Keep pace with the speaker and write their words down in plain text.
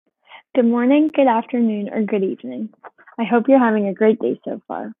Good morning, good afternoon, or good evening. I hope you're having a great day so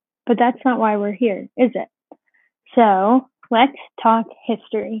far. But that's not why we're here, is it? So, let's talk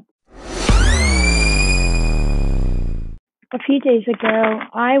history. A few days ago,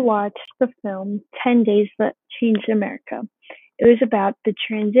 I watched the film 10 Days That Changed America. It was about the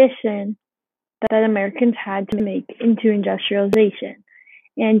transition that Americans had to make into industrialization.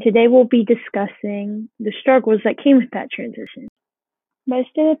 And today we'll be discussing the struggles that came with that transition. Most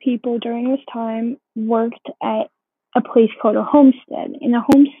of the people during this time worked at a place called a homestead, and a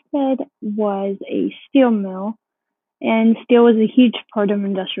homestead was a steel mill, and steel was a huge part of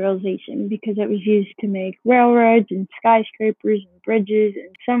industrialization because it was used to make railroads and skyscrapers and bridges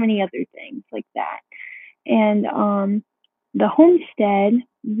and so many other things like that. And the homestead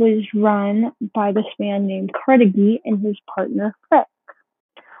was run by this man named Carnegie and his partner Frick.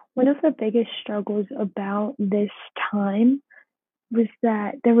 One of the biggest struggles about this time was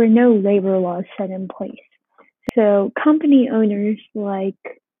that there were no labor laws set in place. So company owners like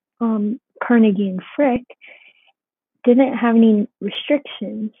Carnegie and Frick didn't have any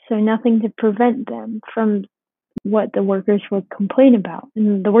restrictions, so nothing to prevent them from what the workers would complain about.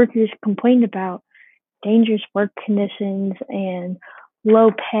 And the workers complained about dangerous work conditions and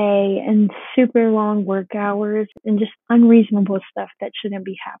low pay and super long work hours and just unreasonable stuff that shouldn't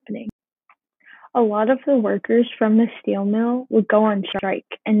be happening. A lot of the workers from the steel mill would go on strike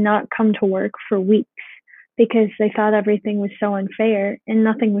and not come to work for weeks because they thought everything was so unfair and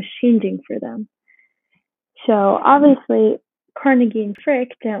nothing was changing for them. So obviously, Carnegie and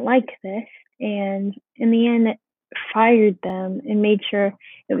Frick didn't like this, and in the end, fired them and made sure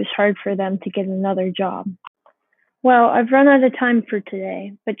it was hard for them to get another job. Well, I've run out of time for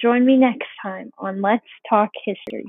today, but join me next time on Let's Talk History.